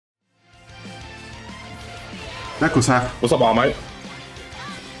That goes half. What's up, All Might?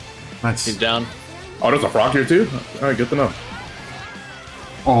 Nice. He's down. Oh, there's a frog here too? Alright, good to know.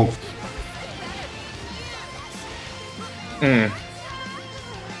 Oh.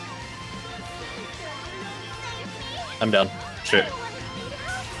 I'm down. Shit.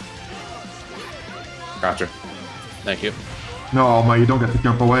 Gotcha. Thank you. No, Alma, you don't get to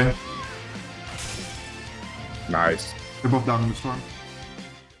jump away. Nice. They're both down in the storm.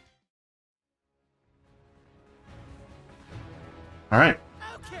 Alright.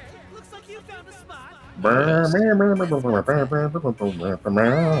 Okay, looks like you found a spot.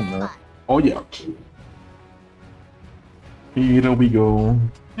 Oh yeah. Here we go.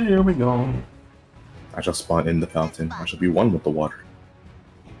 Here we go. I shall spawn in the fountain. I shall be one with the water.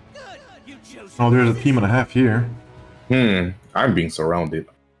 Good, you chose. Oh, there's a team and a half here. I'm being surrounded.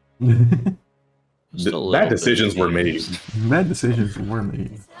 Just a little Bad bit decisions were made. confused. Bad decisions were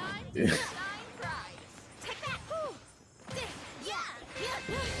made. Yeah.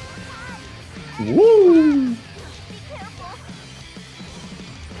 Woo!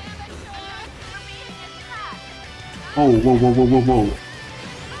 Oh, whoa, whoa, whoa, whoa, whoa.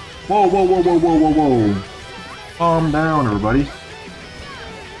 Whoa, whoa, whoa, whoa, whoa, whoa, whoa. Calm down, everybody.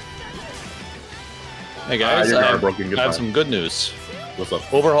 Hey guys, your I guard have, broken. I Goodbye. have some good news. What's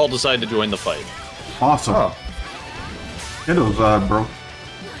up? Overhaul decided to join the fight. Awesome. Oh, Windows, bro.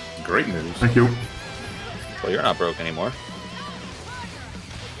 great news. Thank you. Well, you're not broke anymore.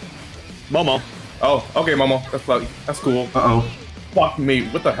 Momo. Oh, okay, Momo. That's cool. Uh-oh. Fuck me.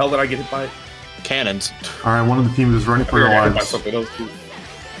 What the hell did I get hit by? Cannons. Alright, one of the teams is running for I their got hit by lives. something else too.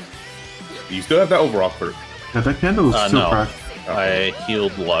 You still have that overall perk. Yeah, that candle is still No. cracked. I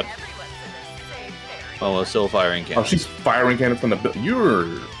healed Luck. Oh, it's still firing Oh, cannons. she's firing cannons from the building. You're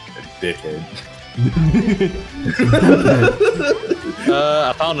a dickhead.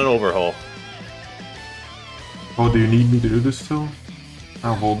 I found an overhaul. Oh, do you need me to do this still?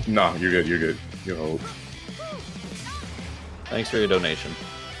 I'll hold. Nah, you're good. You're good. You hold. Thanks for your donation.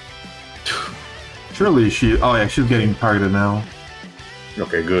 Surely she... Oh yeah, she's getting targeted now.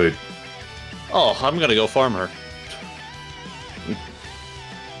 Okay, good. Oh, I'm gonna go farm her.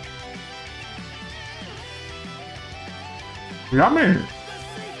 You got me.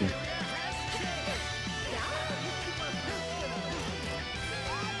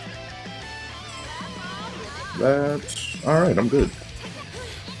 That's all right. I'm good.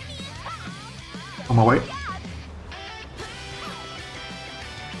 On my way.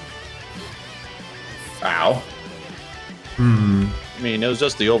 Ow. Hmm. I mean, it was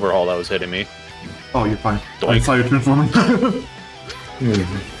just the overhaul that was hitting me. Oh, you're fine. I Doink. saw you transforming.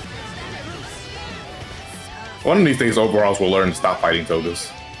 One of these days, overalls will learn to stop fighting togas.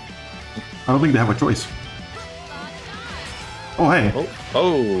 I don't think they have a choice. Oh, hey. Oh,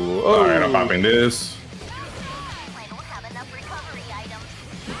 oh, oh. All right, I'm popping this. I don't have enough recovery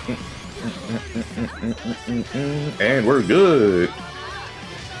items. And we're good.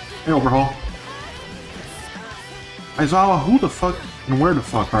 Hey, overhaul. Aizawa, who the fuck and where the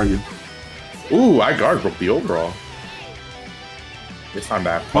fuck are you? Ooh, I guard broke the overall. It's time to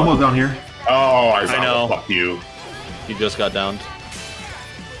have fun. Almost down here. Oh, I know. Fuck you. You just got downed.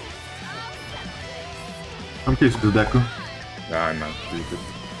 I'm chasing the Deku. Nah, I'm not stupid.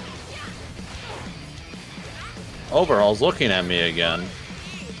 Overhaul's looking at me again.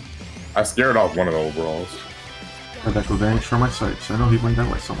 I scared off one of the overalls. The Deku vanished from my sights. I know he went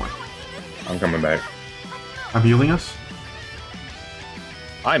that way somewhere. I'm coming back. I'm healing us?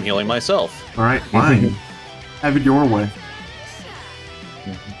 I'm healing myself. Alright, fine. Have it your way.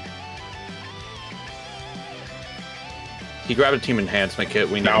 He grabbed a team enhancement kit.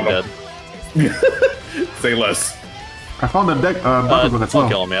 We need No, him no. dead. Say less. I found a deck, Bakugo that's Don't low.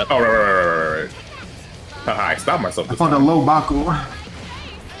 kill him yet. Oh, right. Haha, I stopped myself I this found a time. low Baku.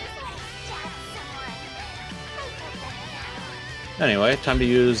 Anyway, time to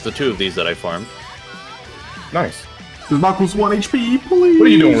use the two of these that I farmed. Nice. This Baku's 1 HP, please! What are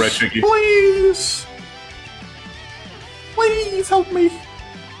you doing, Red Chicky? Please! Please help me!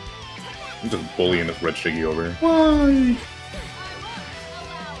 I'm just bullying this red shiggy over here. Why?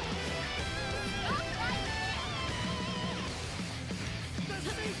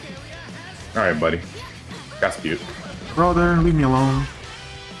 Alright, buddy. That's cute. Brother, leave me alone.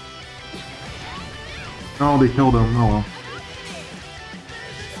 Oh, they killed him. Oh well.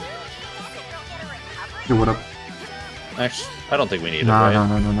 Hey, what up? Actually, I don't think we need Nah, it, no, right?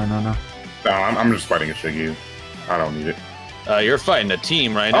 no, no, no, no, no. No, I'm just fighting a shiggy. I don't need it. You're fighting a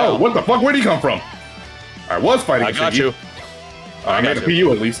team right now. Oh, what the fuck? Where'd he come from? I was fighting I a got shiggy. you. I made a got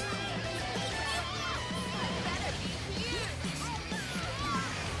PU at least.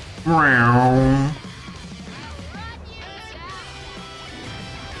 Meow.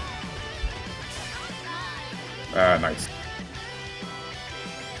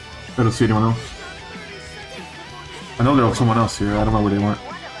 I don't see anyone else. I know there was someone else here. I don't know where they went.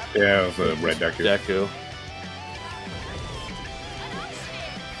 Yeah, it was a red Deku. Deku.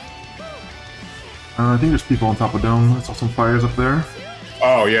 I think there's people on top of Dome. I saw some fires up there.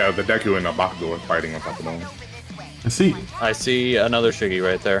 Oh yeah, the Deku and the Bakugo are fighting on top of them. I see. I see another Shiggy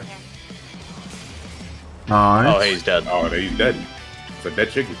right there. Nice. Oh, hey, he's dead. Oh, he's dead. It's a dead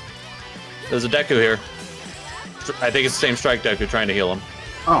Shiggy. There's a Deku here. I think it's the same Strike Deku trying to heal him.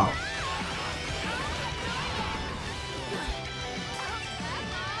 Oh.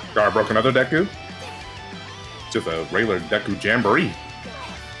 Gar broke another Deku. Just a regular Deku Jamboree.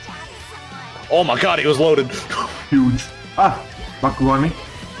 Oh my god, he was loaded. Huge. Ah! Bakugo on me.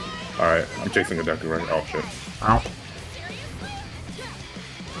 Alright, I'm chasing a Deku right. Oh shit. Ow.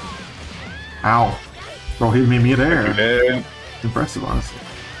 Ow. Bro, he made me there. Dead. Impressive, honestly.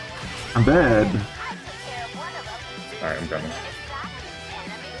 I'm dead. Alright, I'm coming.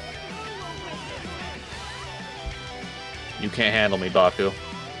 You can't handle me, Baku.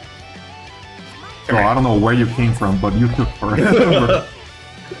 Bro, I don't know where you came from, but you took forever.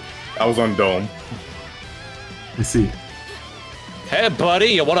 I was on Dome. You see. Hey, buddy,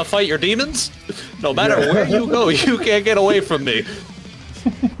 you want to fight your demons? No matter where you go, you can't get away from me.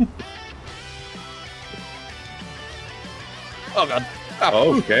 Oh god.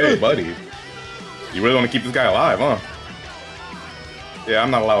 Oh. Okay, buddy. You really want to keep this guy alive, huh? Yeah,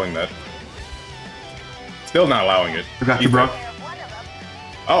 I'm not allowing that. Still not allowing it. I got you, bro.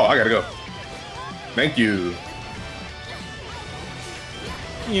 Oh, I gotta go. Thank you.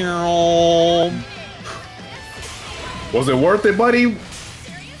 Was it worth it, buddy?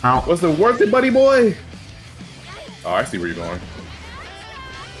 Ow. Was it worth it, buddy boy? Oh, I see where you're going.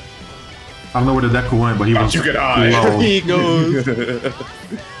 I don't know where the Deku went, but he was You could hide. low. He goes.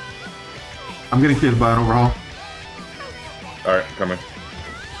 I'm getting killed by an overhaul. Alright, coming.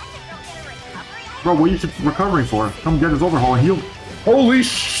 Bro, what are you recovering for? Come get his overhaul and heal. Holy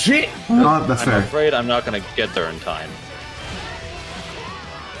shit! That's I'm fair. afraid I'm not going to get there in time.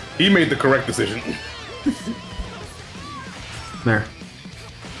 He made the correct decision. There.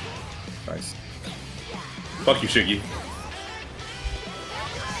 Nice. Fuck you, Shiggy.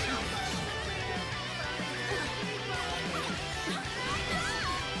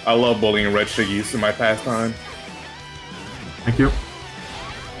 I love bullying red Shiggies in my pastime. Thank you.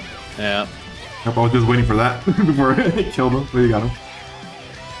 Yeah. Yep, I was just waiting for that before I killed him. But you got him.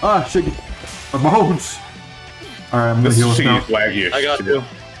 Ah, Shiggy. My bones. Alright, I'm gonna This heal us now. Shiggy's laggy as I got shit. you.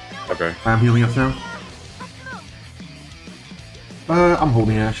 Okay. I'm healing us now. I'm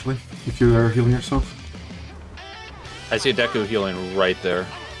holding it, actually. If you're healing yourself. I see Deku healing right there.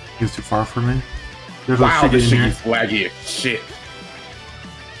 He's too far for me. There's Wow, a this Shiggy in here. Shiggy's laggy as shit.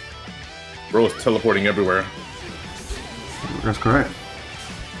 Bro is teleporting everywhere. That's correct.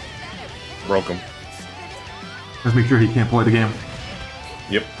 Broke him. Let's make sure he can't play the game.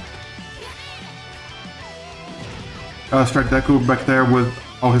 Yep. Strike Deku back there with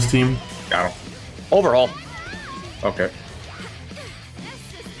all his team. Got him. Overall. Okay.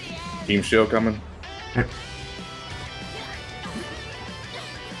 Team Shield coming. Okay.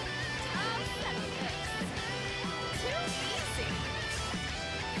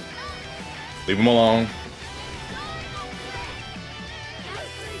 Leave him alone.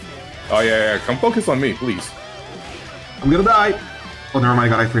 Oh yeah, come focus on me, please. I'm gonna die! Oh, never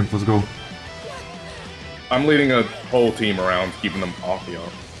mind, I got iframes. Let's go. I'm leading a whole team around, keeping them off the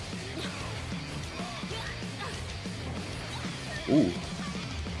arm. Ooh.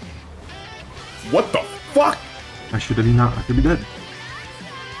 What the fuck? I should have been not. I could be dead.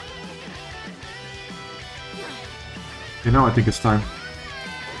 Okay, now I think it's time.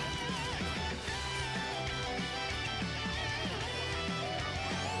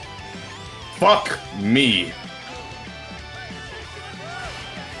 Fuck me.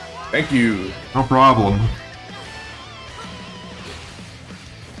 Thank you. No problem.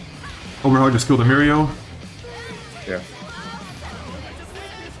 Overhaul just killed a Mirio. Yeah.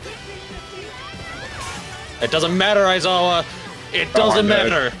 It doesn't matter, Aizawa. It doesn't I'm dead.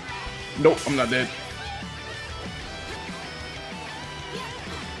 matter. Nope, I'm not dead.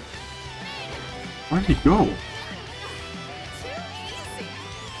 Where'd he go?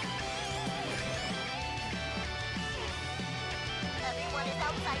 Everyone is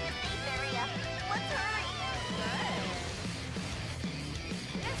outside the safe area. Let's hurry.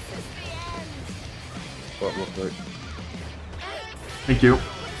 This is the end. What looks like? Thank you.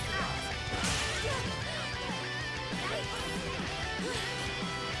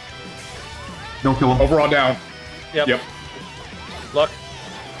 Don't kill him. Overall down. Yep. Yep. Look.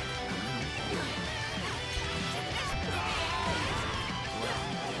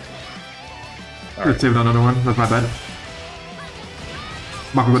 Alright. Saved another one. That's my bad.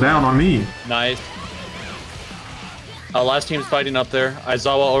 About to go down on me. Nice. Last team's fighting up there.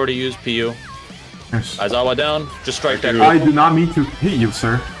 Aizawa already used PU. Yes. Aizawa down. Just strike that. I did not mean to hit you,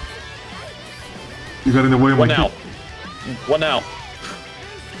 sir. You got in the way of my What now? kick. What now?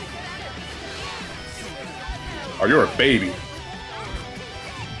 Oh, you're a baby.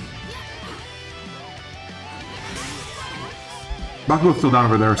 Bakugo's still down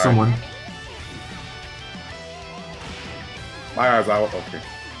over there, someone. My Aizawa. Okay.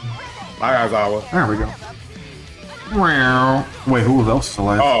 My Aizawa. There we go. Wow. Wait, who else is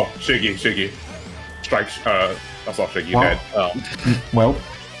alive? Oh, Shiggy. Strike. I saw Shiggy Wow. dead. Oh. Well,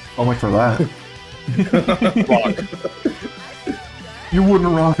 I'll wait for that. Rock. You wouldn't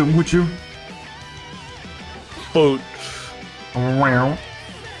rock him, would you? Boot. Wow.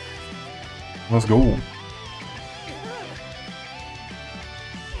 Let's go.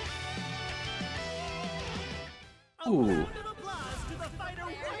 Ooh.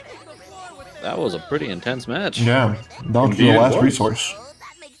 That was a pretty intense match. Yeah, down to the Indeed it last was. resource. Oh,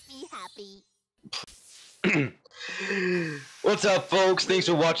 that makes me happy. What's up, folks? Thanks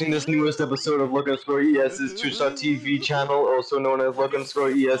for watching this newest episode of Look_ES's Twitch.tv channel, also known as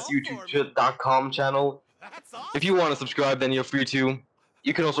Look_ES YouTube.com channel. If you want to subscribe, then you're free to.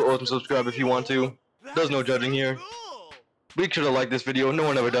 You can also subscribe if you want to. There's no judging here. Make sure to like this video. No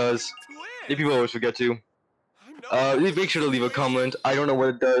one ever does. If people always forget to. Make sure to leave a comment. I don't know what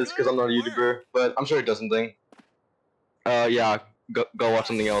it does because I'm not a YouTuber, but I'm sure it does something. Yeah, go watch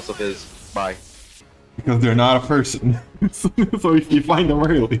something else of his. Bye. Because they're not a person. So if you find them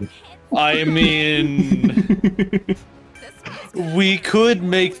early. I mean, we could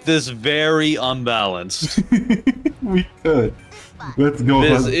make this very unbalanced. We could. Let's go.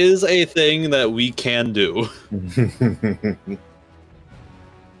 This is a thing that we can do.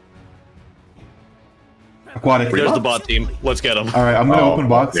 Aquatic. There's the bot team. Let's get them. Alright, I'm gonna open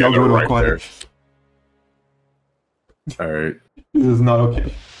box. yeah, I'll go they're to right aquatic. Alright. This is not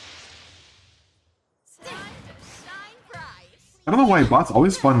okay. I don't know why bots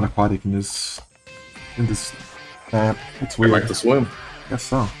always spawn in aquatic in this map. It's We weird. like to swim. Guess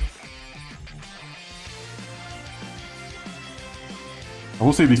so. I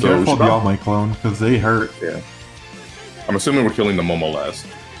will say be So, careful should of the I- All Might clone, because they hurt. Yeah. I'm assuming we're killing the Momo last.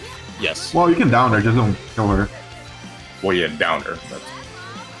 Yes. Well, you can down her, just don't kill her. Well, yeah, downer. That's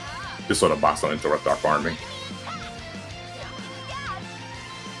just so the bots don't interrupt our farming.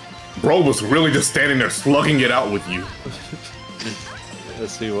 Bro was really just standing there slugging it out with you.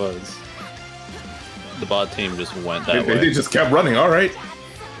 Yes, he was. The bot team just went They, that way. they just kept running. All right.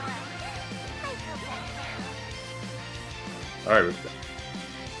 All right.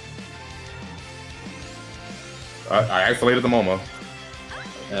 I isolated the Momo.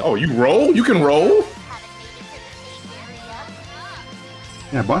 Yep. Oh, you roll? You can roll?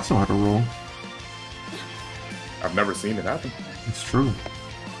 Yeah, bots know how to roll. I've never seen it happen. It's true.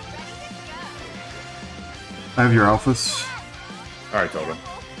 I have your alphas. All right, Totem.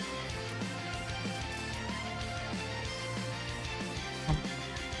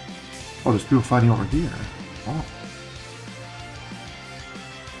 Oh, there's people fighting over here. Oh.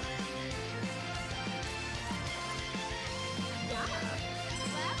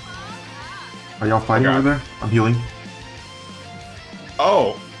 Are y'all fighting Okay. over there? I'm healing.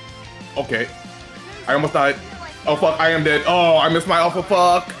 Oh. Okay. I almost died. Oh, fuck. I am dead. Oh, I missed my alpha.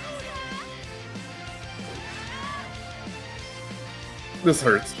 Fuck. This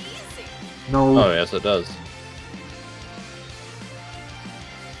hurts. No. Oh, yes, it does.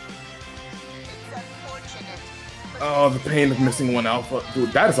 Oh, the pain of missing one alpha.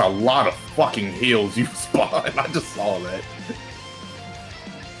 Dude, that is a lot of fucking heals you spawn. I just saw that.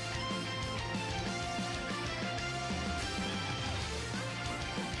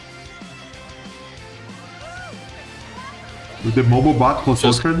 The mobile bot plus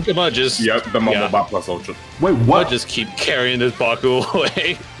Just, Ultron? come on, just Yep, the Momo yeah. bot plus Ultra. Wait, I'll what? just keep carrying this Baku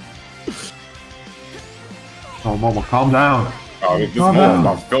away. Oh, Momo, calm down. Oh, this Calm Momo down.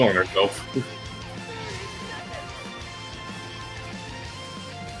 bot's killing herself.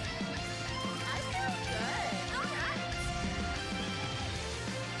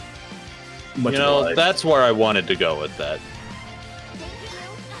 Much You know, obliged. that's where I wanted to go with that.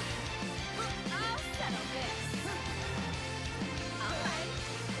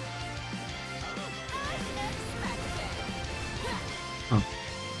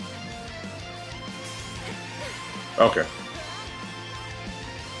 Okay.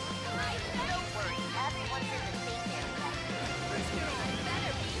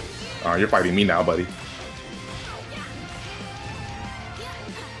 You're fighting me now, buddy.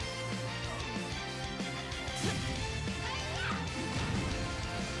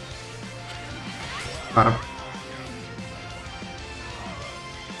 Got him.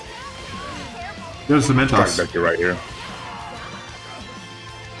 There's the Trying Mentos. back you right here.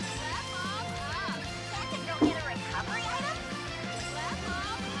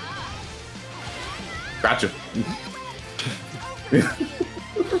 Gotcha.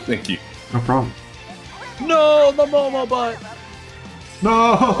 Thank you. No problem. No, the Momo butt.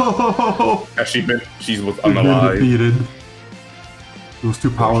 No! Has she been? She's Been unalive. defeated. It was too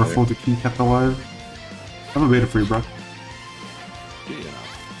powerful to keep kept alive. I have a beta for you, bro. Yeah.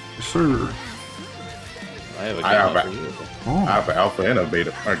 Yes, sir. I have a I have gamma a- for you. Oh, I have an alpha and a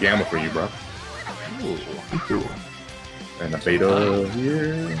beta or gamma for you, bro. Ooh. thank you. And a beta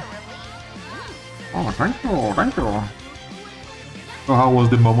here. Oh, thank you, thank you. So how was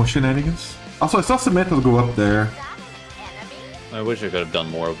the Momo shenanigans? Also, I saw Samantha go up there. I wish I could have done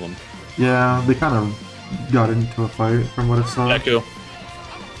more of them. Yeah, they kind of got into a fight from what I saw. Deku.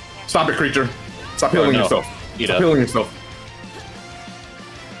 Stop it, creature. Stop healing no. yourself. Eat Stop up. healing yourself.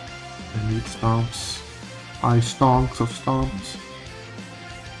 I need stomps. I stonks of stomps.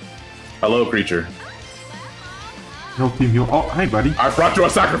 Hello, creature. No team heal. Oh, hey, buddy. I brought you a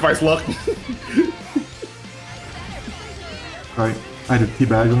sacrifice, luck. Right. I had to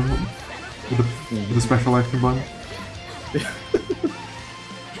teabag him with the special action button.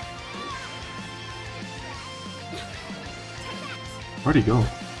 Where'd he go?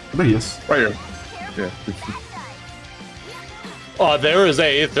 There he is. Right here. Yeah. Oh, there is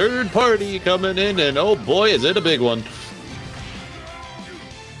a third party coming in, and oh boy, is it a big one.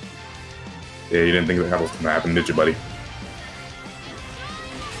 Yeah, you didn't think that was gonna happen, did you, buddy?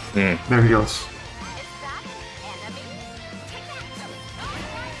 Hmm. There he goes.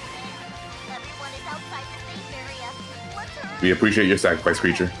 Everyone is outside the safe area. Let's hurry. We appreciate your sacrifice,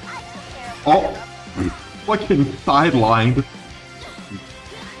 creature. Oh! Fucking sidelined.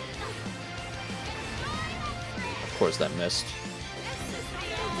 Of course, that missed.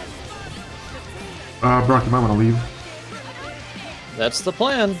 Brock, you might want to leave. That's the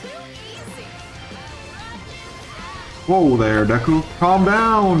plan. Whoa there, Deku. Calm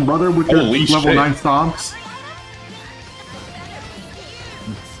down, brother, with your Holy level shit. 9 stomps.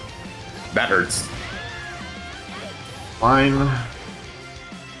 That hurts. Fine.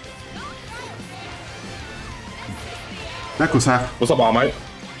 Deku's half. What's up, All Might?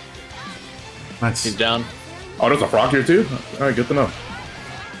 Nice. He's down. Oh, there's a frog here too? Alright, good to know.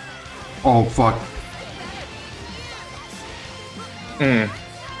 Oh, fuck. Hmm.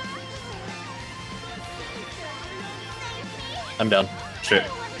 I'm down. Shit.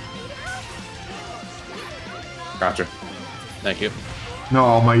 Gotcha. Thank you. No,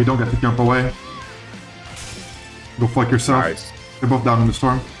 Alma, you don't get to jump away. Go fuck yourself. Nice. They're both down in the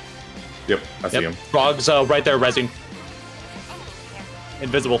storm. Yep, I see him. Frog's right there, resing.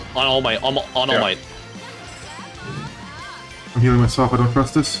 Invisible. On All Might. On All Yeah. Might. I'm healing myself, I don't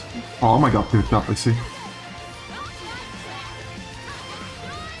trust this. Oh, Alma got picked up, I see.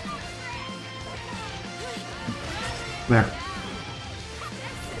 There.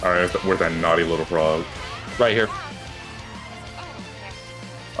 Alright, where's that naughty little frog? Right here.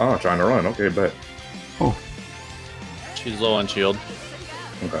 Oh, trying to run. Okay, bet. Oh, She's low on shield.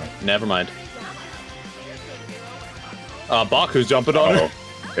 Okay. Never mind. Baku's jumping on her.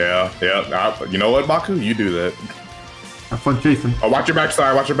 Uh-oh. Yeah. You know what, Baku? You do that. have fun chasing. Oh, watch your back,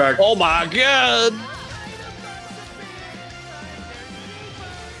 side. Watch your back. Oh my god!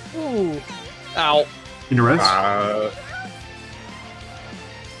 Ooh. Ow. In your res?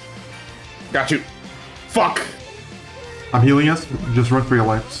 Got you. Fuck. I'm healing us. Just run for your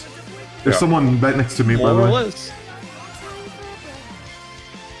lives. There's Yeah. someone right next to me, by More the or way. less.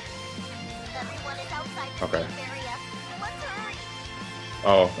 Everyone is outside the Okay. safe area. Let's hurry.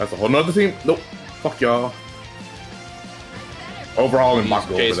 Oh, that's a whole nother team? Nope. Fuck y'all. Overhaul and He's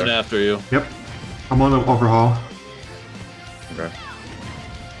Baku over chasing there. after you. Yep. I'm on the overhaul. Okay.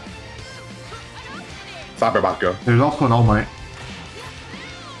 Stop it, Baku. There's also an All Might.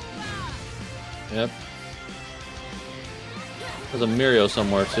 Yep. There's a Mirio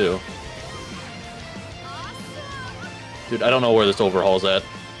somewhere too. Dude, I don't know where this overhaul's at.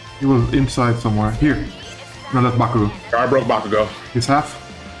 He was inside somewhere. Here. No, that's Baku. I broke Bakugo. He's half.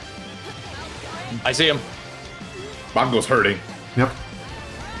 I see him. Bakugo's hurting. Yep.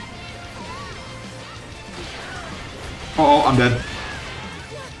 Oh, I'm dead.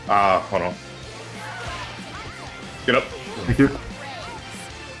 Hold on. Get up. Thank you.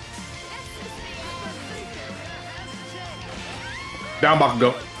 Down,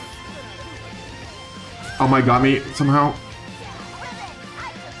 Bakugo. All Might got me somehow.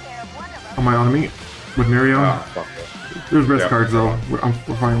 All Might on me. With Mirio. Ah, fuck. There's res Yeah. cards though. We're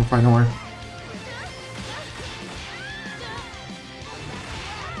fine, don't worry.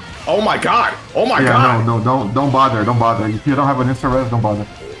 Oh my god! Oh my Yeah, god! no, don't bother, don't bother. If you don't have an insta-res, don't bother.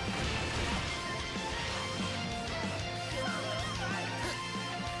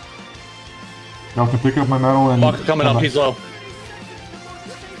 Y'all can pick up my medal and... Walker coming up, he's low.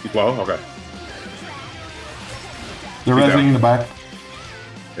 He's low? Okay. They're He's resing down. in the back.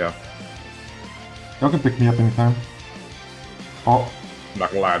 Yeah. Y'all can pick me up anytime. Oh, I'm not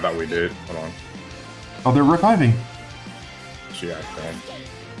gonna lie, I thought we did. Hold on. oh, they're reviving. She got down.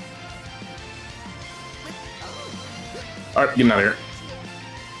 Alright, getting out of here.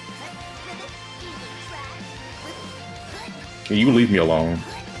 Can you leave me alone?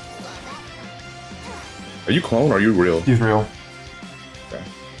 Are you clone or are you real? He's real. Okay.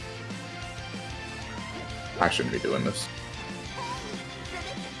 I shouldn't be doing this.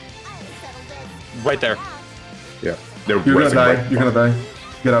 Right there. Yeah. They're You're gonna resting die. right- You're gonna die.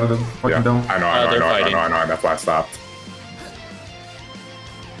 Get out of the fucking Yeah. dome. I know, I know, I they're know, I fighting. know, I know. That's why I stopped.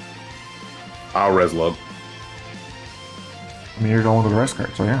 I'll res love. I mean, you're going to the rest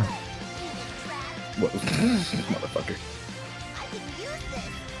card, so yeah. What? Motherfucker.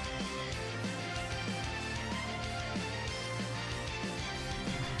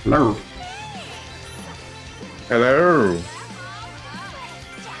 Hello. Hello.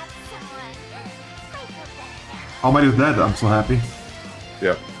 Almighty is dead. I'm so happy.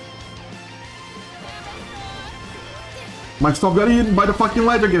 Yep. My stuff got eaten by the fucking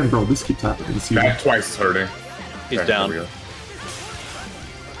ledge again, bro. This keeps happening. This season. That twice is hurting. He's Okay, down. there we go.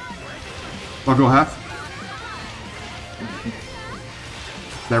 I'll go half.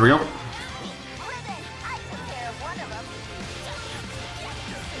 There we go.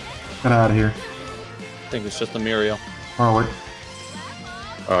 Get out of here. I think it's just a Muriel. Oh, wait.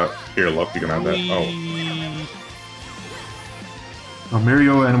 Here, look, you can have that. Oh. Oh,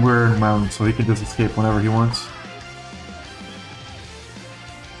 Mario and we're in mountain, so he can just escape whenever he wants.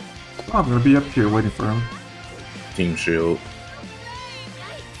 Oh, I'm gonna be up here waiting for him. Team Shield.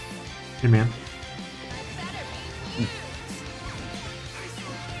 Hey, man.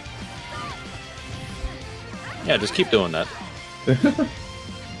 Yeah, just keep doing that.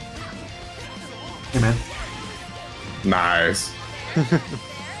 Hey, man. Nice.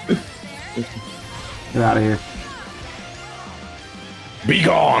 Get out of here. Be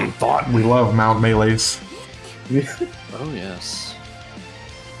gone, thought. We love mount melees. Oh, yes.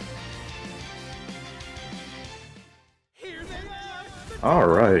 All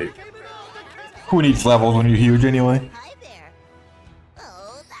right. Who needs levels when you're huge anyway? Hi there.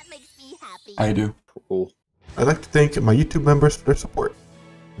 Oh, that makes me happy. I do. Cool. I'd like to thank my YouTube members for their support.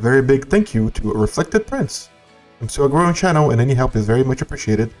 A very big thank you to Reflected Prince. I'm still a growing channel and any help is very much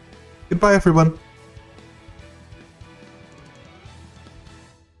appreciated. Goodbye everyone.